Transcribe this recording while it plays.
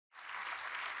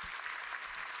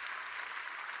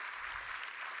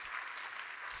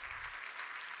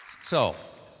So,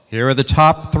 here are the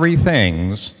top 3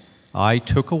 things I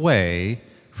took away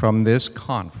from this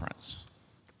conference.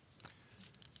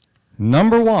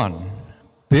 Number 1,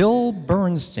 Bill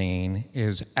Bernstein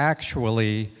is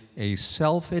actually a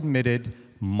self-admitted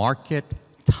market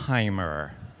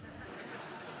timer.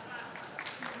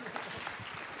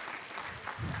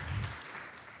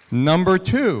 Number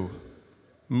 2,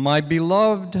 my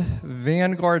beloved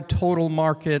Vanguard Total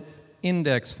Market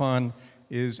Index Fund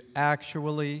is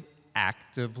actually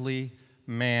actively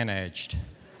managed.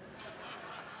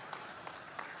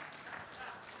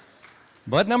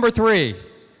 But number 3,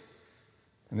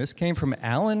 and this came from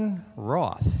Alan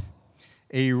Roth,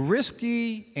 a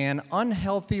risky and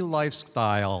unhealthy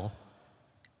lifestyle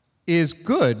is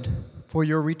good for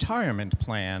your retirement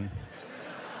plan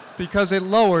because it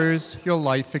lowers your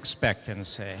life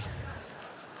expectancy.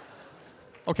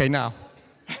 Okay, now.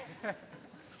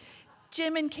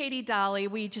 Jim and Katie Dolly,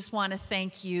 we just want to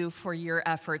thank you for your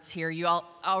efforts here. You all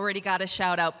already got a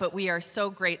shout out, but we are so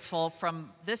grateful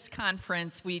from this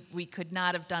conference. We could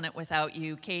not have done it without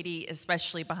you. Katie,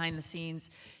 especially behind the scenes,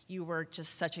 you were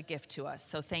just such a gift to us.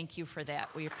 So thank you for that.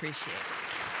 We appreciate it.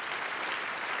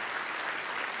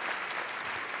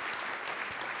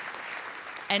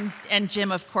 And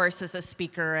Jim, of course, is a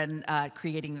speaker and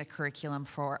creating the curriculum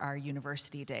for our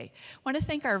University Day. I want to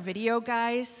thank our video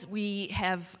guys. We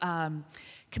have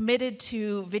committed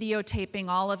to videotaping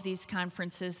all of these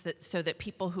conferences so that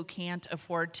people who can't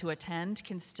afford to attend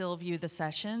can still view the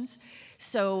sessions.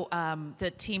 So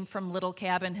the team from Little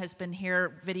Cabin has been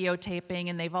here videotaping,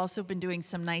 and they've also been doing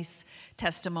some nice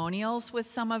testimonials with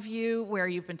some of you where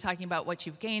you've been talking about what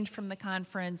you've gained from the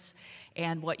conference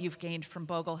and what you've gained from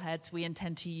Bogleheads. We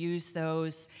intend to use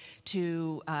those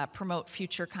to promote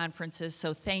future conferences.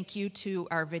 So thank you to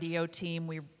our video team.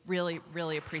 We really,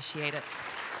 really appreciate it.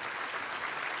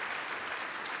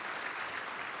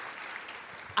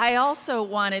 I also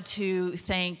wanted to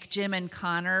thank Jim and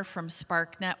Connor from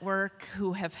Spark Network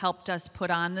who have helped us put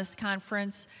on this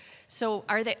conference. So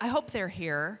are they? I hope they're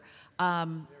here.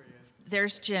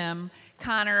 There's Jim,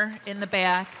 Connor in the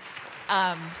back.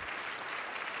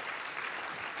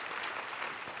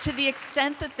 To the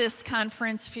extent that this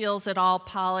conference feels at all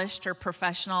polished or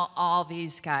professional, all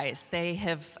these guys, they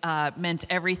have meant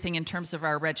everything in terms of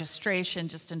our registration,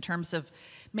 just in terms of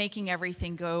making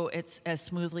everything go as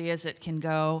smoothly as it can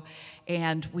go.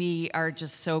 And we are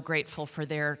just so grateful for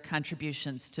their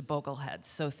contributions to Bogleheads.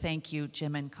 So thank you,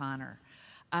 Jim and Connor.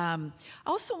 I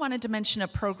also wanted to mention a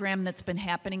program that's been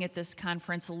happening at this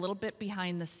conference a little bit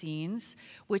behind the scenes,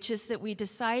 which is that we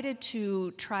decided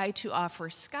to try to offer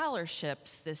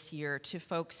scholarships this year to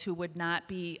folks who would not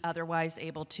be otherwise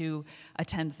able to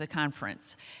attend the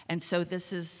conference. And so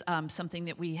this is something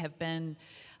that we have been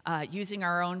using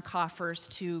our own coffers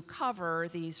to cover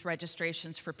these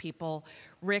registrations for people.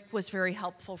 Rick was very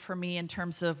helpful for me in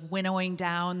terms of winnowing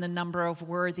down the number of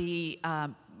worthy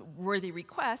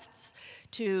requests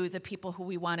to the people who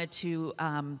we wanted to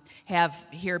have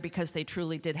here because they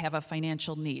truly did have a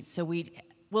financial need. So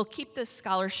we'll keep this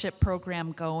scholarship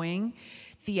program going.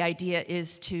 The idea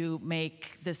is to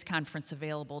make this conference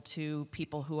available to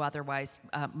people who otherwise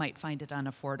might find it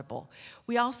unaffordable.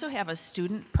 We also have a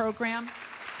student program.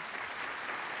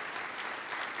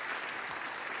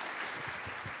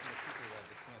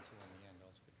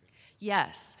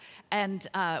 Yes, and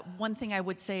one thing I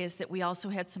would say is that we also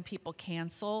had some people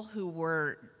cancel who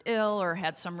were ill or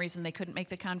had some reason they couldn't make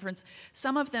the conference.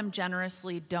 Some of them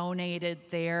generously donated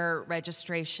their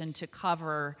registration to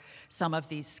cover some of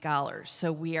these scholars.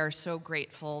 So we are so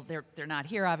grateful. They're not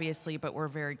here, obviously, but we're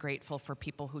very grateful for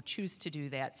people who choose to do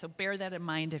that. So bear that in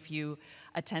mind if you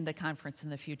attend a conference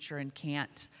in the future and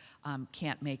can't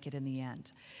make it in the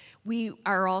end. We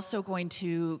are also going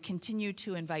to continue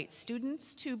to invite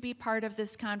students to be part of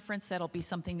this conference. That'll be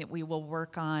something that we will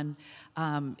work on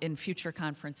in future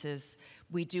conferences.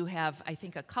 We do have, I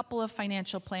think, a couple of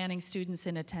financial planning students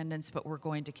in attendance, but we're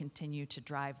going to continue to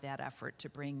drive that effort to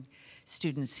bring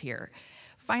students here.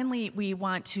 Finally, we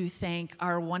want to thank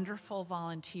our wonderful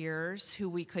volunteers who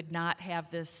we could not have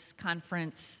this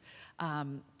conference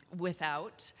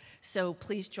without. So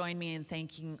please join me in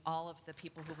thanking all of the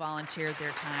people who volunteered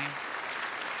their time.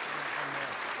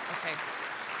 Okay.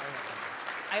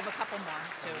 I have a couple more,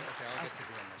 too. Okay, I'll get to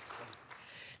the end.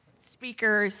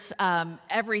 Speakers,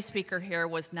 every speaker here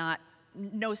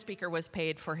no speaker was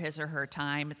paid for his or her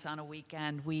time. It's on a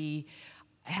weekend. We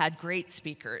had great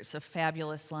speakers, a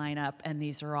fabulous lineup, and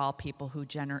these are all people who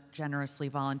generously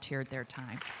volunteered their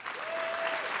time.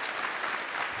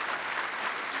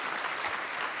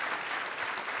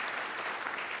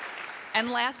 And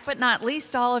last but not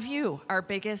least, all of you, our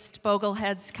biggest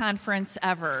Bogleheads Conference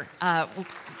ever.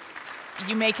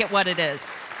 You make it what it is.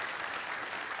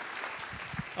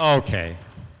 Okay.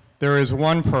 There is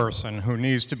one person who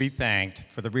needs to be thanked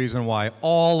for the reason why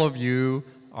all of you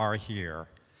are here,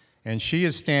 and she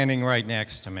is standing right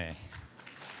next to me.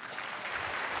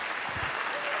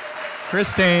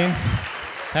 Christine,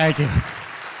 thank you.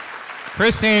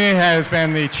 Christine has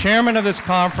been the chairman of this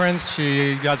conference.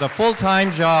 She has a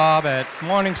full-time job at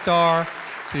Morningstar.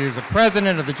 She is the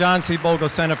president of the John C. Bogle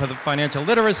Center for the Financial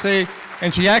Literacy,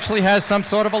 and she actually has some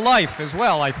sort of a life as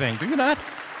well, I think. Do you not?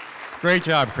 Great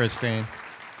job, Christine.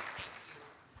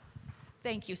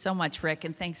 Thank you so much, Rick,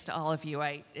 and thanks to all of you.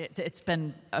 It's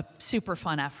been a super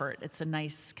fun effort. It's a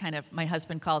nice kind of, my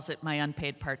husband calls it my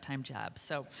unpaid part-time job,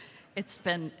 so it's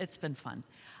been fun.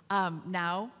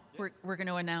 Now we're going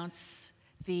to announce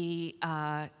the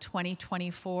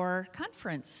 2024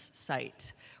 conference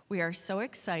site. We are so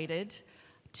excited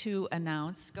to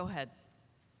announce, go ahead,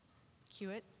 cue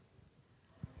it.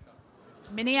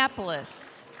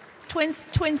 Minneapolis, Twin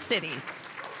Cities.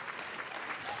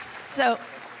 So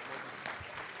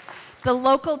the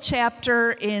local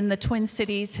chapter in the Twin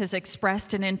Cities has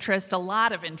expressed an interest, a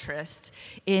lot of interest,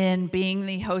 in being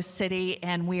the host city,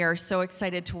 and we are so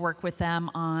excited to work with them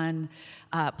on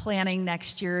planning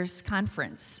next year's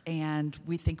conference. And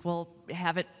we think we'll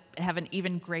have an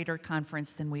even greater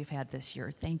conference than we've had this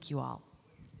year. Thank you all.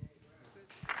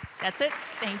 That's it.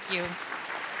 Thank you.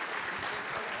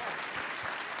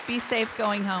 Be safe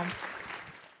going home.